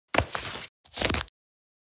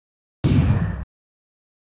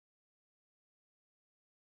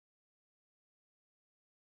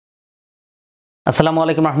আসসালামু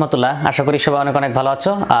আলাইকুম রহমতুল্লাহ। আশা করি সবাই অনেক অনেক ভালো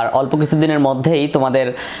আছো। আর অল্প কিছুদিনের মধ্যেই তোমাদের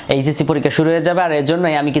এইচএসসি পরীক্ষা শুরু হয়ে যাবে। আর এর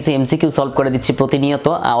জন্যই আমি কিছু এমসিকিউ সলভ করে দিচ্ছি প্রতিনিয়ত।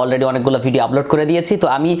 অলরেডি অনেকগুলো ভিডিও আপলোড করে দিয়েছি। তো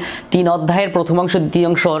আমি 3 অধ্যায়ের প্রথম অংশ দ্বিতীয়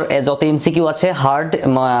অংশর যত এমসিকিউ আছে হার্ড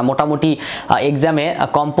মোটামুটি এক্সামে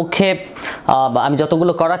কমপক্ষে আমি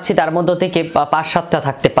যতগুলো করাচ্ছি তার মধ্যে থেকে 5-7টা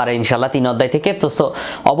থাকতে পারে ইনশাল্লাহ 3 অধ্যায় থেকে। তো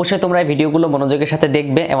অবশ্যই তোমরা এই ভিডিওগুলো মনোযোগের সাথে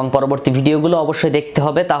দেখবে এবং পরবর্তী ভিডিওগুলো অবশ্যই দেখতে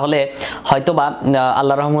হবে, তাহলে হয়তোবা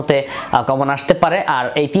আল্লাহর রহমতে কমন আসতে পারে। আর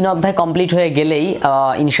এই 3 অধ্যায় কমপ্লিট হয়ে গেলেই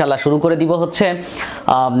ইনশাআল্লাহ শুরু করে দিব হচ্ছে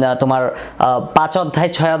তোমার 5 অধ্যায়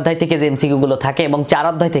 6 অধ্যায় থেকে যে এমসিকিউ গুলো থাকে এবং 4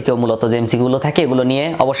 অধ্যায় থেকেও মূলত যে এমসিকিউ গুলো থাকে এগুলো নিয়ে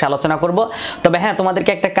অবশ্যই আলোচনা করব। তবে হ্যাঁ,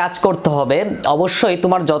 তোমাদেরকে একটা কাজ করতে হবে, অবশ্যই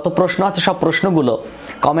তোমার যত প্রশ্ন আছে সব প্রশ্নগুলো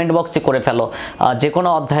কমেন্ট বক্সে করে ফেলো। যে কোনো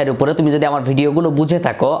অধ্যায়ের উপরে তুমি যদি আমার ভিডিওগুলো বুঝে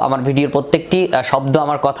থাকো, আমার ভিডিওর প্রত্যেকটি শব্দ,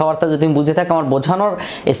 আমার কথাবার্তা যদি তুমি বুঝে থাকো, আমার বোঝানোর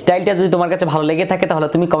স্টাইলটা যদি তোমার কাছে ভালো লেগে থাকে, তাহলে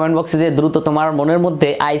তুমি কমেন্ট বক্সে যে দ্রুত তোমার মনের মধ্যে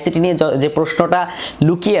আইসিটি নিয়ে যে প্রশ্নটা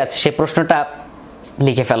লুকিয়ে আছে সেই প্রশ্নটা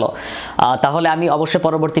লিখে ফেলো। তাহলে আমি অবশ্যই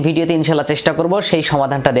পরবর্তী ভিডিওতে ইনশাল্লাহ চেষ্টা করব সেই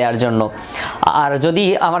সমাধানটা দেওয়ার জন্য। আর যদি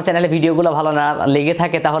আমার চ্যানেলে ভিডিওগুলো ভালো না লেগে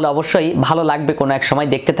থাকে তাহলে অবশ্যই ভালো লাগবে কোনো এক সময়,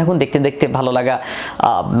 দেখতে থাকুন, দেখতে দেখতে ভালো লাগা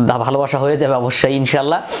ভালোবাসা হয়ে যাবে অবশ্যই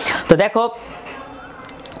ইনশাল্লাহ। তো দেখো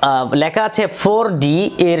লেখা আছে 4D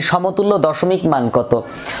এর সমতুল্য দশমিক মান কত?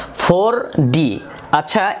 4D।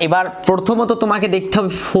 আচ্ছা, এবার প্রথমত তোমাকে দেখতে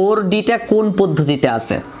হবে 4Dটা কোন পদ্ধতিতে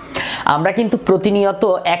আছে। আমরা কিন্তু প্রতিনিয়ত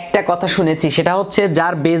একটা কথা শুনেছি, সেটা হচ্ছে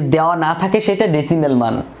যার বেস দেওয়া না থাকে সেটা ডেসিমেল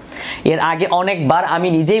মান। এর আগে অনেকবার আমি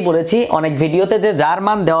নিজেই বলেছি অনেক ভিডিওতে যে যার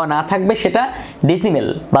মান দেওয়া না থাকবে সেটা ডেসিমেল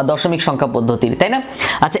বা দশমিক সংখ্যা পদ্ধতির, তাই না?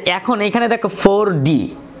 আচ্ছা, এখন এখানে দেখো 4D,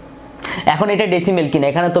 এখন এটা ডেসিমেল কিনা,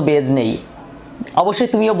 এখানে তো বেজ নেই। অবশ্যই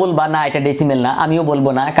তুমিও বলবা না এটা ডেসিমেল না, আমিও বলবো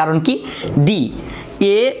না, কারণ কি D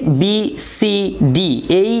A B C D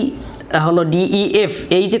এই হলো DEF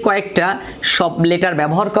এই যে কয়েকটা সব লেটার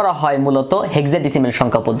ব্যবহার করা হয় মূলত হেক্সাডেসিমেল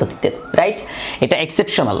সংখ্যা পদ্ধতিতে, রাইট? এটা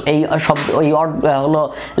এক্সেপশনাল, এই শব্দ ওই হলো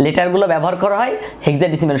লেটারগুলো ব্যবহার করা হয়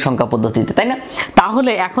হেক্সাডেসিমেল সংখ্যা পদ্ধতিতে, তাই না?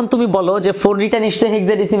 তাহলে এখন তুমি বলো যে 4Dটা নিশ্চয়ই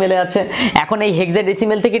হেক্সাডেসিমেলে আছে। এখন এই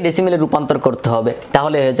হেক্সাডেসিমেল থেকে ডেসিমেলে রূপান্তর করতে হবে,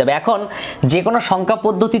 তাহলে হয়ে যাবে। এখন যে কোনো সংখ্যা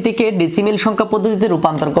পদ্ধতি থেকে ডেসিমেল সংখ্যা পদ্ধতিতে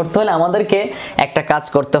রূপান্তর করতে হলে আমাদেরকে একটা কাজ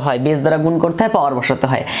করতে হয়, বেস দ্বারা গুণ করতে হয়, পাওয়ার বসাতে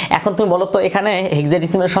হয়। এখন তুমি বলো তো এখানে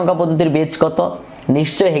হেক্সাডেসিমেল সংখ্যা পদ্ধতির বেজ কত?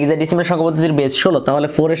 নিশ্চয়ই হেক্সাডেসিমেল সংখ্যা পদ্ধতির বেজ 16, তাহলে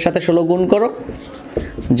 4 এর সাথে 16 গুণ করো,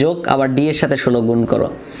 যোগ আবার ডি এর সাথে 16 গুণ করো।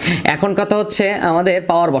 এখন কথা হচ্ছে আমাদের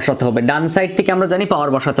পাওয়ার বসাতে হবে। ডান সাইড থেকে আমরা জানি পাওয়ার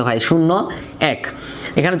বসাতে হয় 0 1,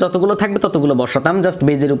 এখানে যতগুলো থাকবে ততগুলো বসাতাম, জাস্ট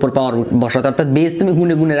বেজের উপর পাওয়ার বসাতে, অর্থাৎ বেজ তুমি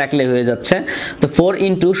গুণে গুণে রাখলে হয়ে যাচ্ছে। তো 4 ×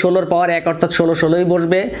 16 পাওয়ার 1 অর্থাৎ 16 16ই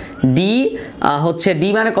বসবে। ডি হচ্ছে ডি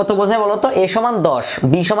মানে কত বোঝায় বলো তো? এ সমান 10,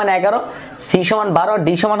 বি সমান 11, সি সমান 12,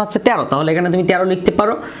 ডি সমান হচ্ছে 13, তাহলে এখানে তুমি 13 লিখতে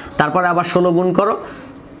পারো। তারপরে আবার 16 গুণ করো,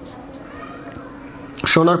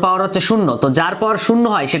 16 পাওয়ার হচ্ছে 0, তো যার পাওয়ার 0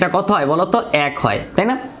 হয় সেটা কত হয় বলো তো? 1 হয়, তাই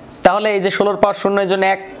না? তাহলে এই যে 16 পাওয়ার 0 এর জন্য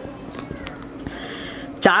 1,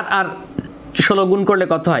 4 আর 16 গুণ করলে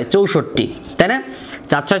কত হয়? 64, তাই না?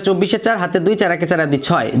 4 6 24 4, হাতে 2, 4 1 4 2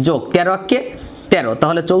 6, যোগ 13 1 13,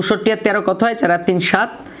 তাহলে 64 আর 13 কত হয়? 4 আর 3 7,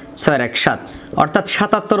 6 আর 1 7, অর্থাৎ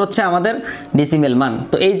 77 হচ্ছে আমাদের ডেসিমেল মান।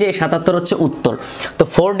 তো এই যে 77 হচ্ছে উত্তর। তো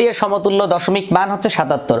 4D এর সমতুল্য দশমিক মান হচ্ছে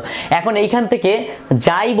 77। এখন এইখান থেকে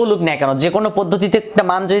যাই বলুক না কেন, যে কোনো পদ্ধতিতে একটা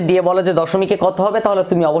মান যদি দিয়ে বলে যে দশমিকে কত হবে, তাহলে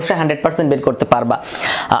তুমি অবশ্যই 100% বের করতে পারবা।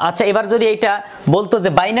 আচ্ছা, এবার যদি এইটা বলতো যে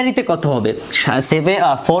বাইনারিতে কত হবে,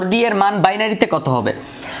 4D এর মান বাইনারিতে কত হবে,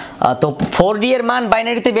 তো 4D এর মান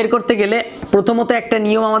বাইনারিতে বের করতে গেলে প্রথমত একটা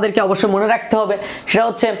নিয়ম আমাদেরকে অবশ্যই মনে রাখতে হবে, সেটা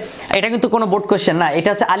হচ্ছে, এটা কিন্তু কোনো বোর্ড কোশ্চেন না, এটা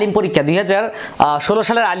হচ্ছে আলিম পরীক্ষা, 2016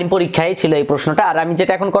 সালের আলিম পরীক্ষায় ছিল এই প্রশ্নটা। আর আমি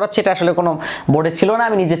যেটা এখন করাচ্ছি এটা আসলে কোনো বোর্ডে ছিল না,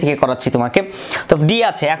 আমি নিজে থেকে করাচ্ছি তোমাকে। তো ডি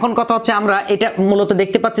আছে। এখন কথা হচ্ছে আমরা এটা মূলত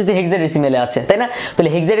দেখতে পাচ্ছি যে হেক্সাডেসিমেলে আছে, তাই না? তাহলে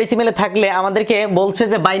হেক্সাডেসিমেলে থাকলে আমাদেরকে বলছে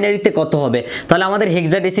যে বাইনারিতে কত হবে, তাহলে আমাদের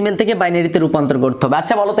হেক্সাডেসিমেল থেকে বাইনারিতে রূপান্তর করতে হবে।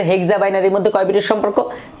 আচ্ছা বলো তো হেক্সা বাইনারির মধ্যে কয় বিটের সম্পর্ক?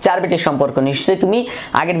 4 বিটের সম্পর্ক। নিশ্চয়ই তুমি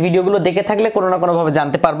আগের ভিডিওগুলো দেখে থাকলে কোনো না কোনো ভাবে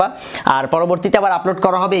জানতে পারবা, আর পরবর্তীতে আবার আপলোড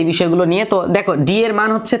করা হবে এই বিষয়গুলো নিয়ে। তো দেখো ডি এর মান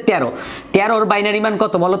হচ্ছে 13, 13 এর বাইনারি মান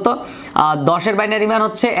কত বলো তো? 10 এর বাইনারি মান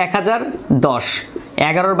হচ্ছে 1010,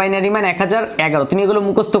 11 এর বাইনারি মান 1011, তুমি এগুলো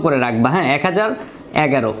মুখস্থ করে রাখবা, হ্যাঁ?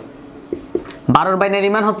 1011, 12 এর বাইনারি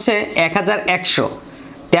মান হচ্ছে 1100,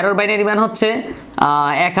 13 এর বাইনারি মান হচ্ছে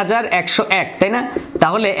 1101, তাই না?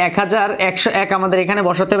 তাহলে 1101 আমাদের এখানে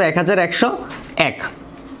বসাতে হবে 1101,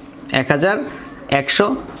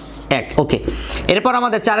 1101, ওকে। এরপর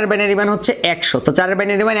আমাদের 4 এর বাইনারি মান হচ্ছে 100, তো 4 এর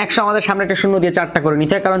বাইনারি মান 100, আমাদের সামনে একটা শূন্য দিয়ে 4টা করে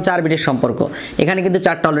নিতে হয়, কারণ 4 বিটের সম্পর্ক, এখানে কিন্তু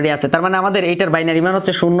 4টা অলরেডি আছে, তার মানে আমাদের এইটার বাইনারি মান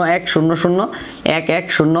হচ্ছে 0 1 0 0 1 1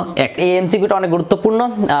 0 1। এই এমসিকিউটা অনেক গুরুত্বপূর্ণ,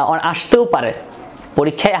 আসতেও পারে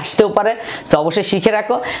পরীক্ষায় আসতেও পারে। সো অবশ্যই শিখে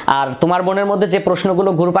রাখো। আর তোমার মনের মধ্যে যে প্রশ্নগুলো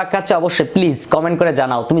ঘুরপাক খাচ্ছে অবশ্যই প্লিজ কমেন্ট করে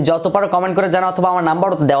জানাও। তুমি যত পারো কমেন্ট করে জানাও, অথবা আমার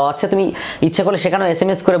নাম্বারও দেওয়া আছে, তুমি ইচ্ছে করলে সেখানেও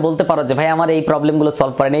SMS করে বলতে পারো যে ভাই আমার এই প্রবলেমগুলো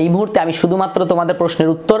সলভ করেন। এই মুহূর্তে আমি শুধুমাত্র তোমাদের প্রশ্নের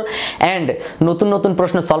উত্তর অ্যান্ড নতুন নতুন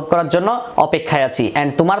প্রশ্ন সলভ করার জন্য অপেক্ষায় আছি,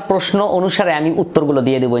 অ্যান্ড তোমার প্রশ্ন অনুসারে আমি উত্তরগুলো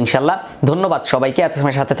দিয়ে দেবো ইনশাল্লাহ। ধন্যবাদ সবাইকে এত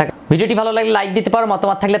সময় সাথে থাকা। ভিডিওটি ভালো লাগলে লাইক দিতে পারো,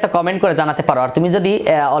 মতামত থাকলে তো কমেন্ট করে জানাতে পারো। আর তুমি যদি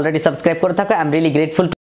অলরেডি সাবস্ক্রাইব করে থাকো, আই এম রিয়েলি গ্রেটফুল।